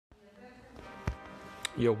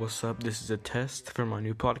Yo, what's up? This is a test for my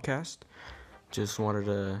new podcast. Just wanted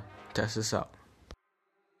to test this out.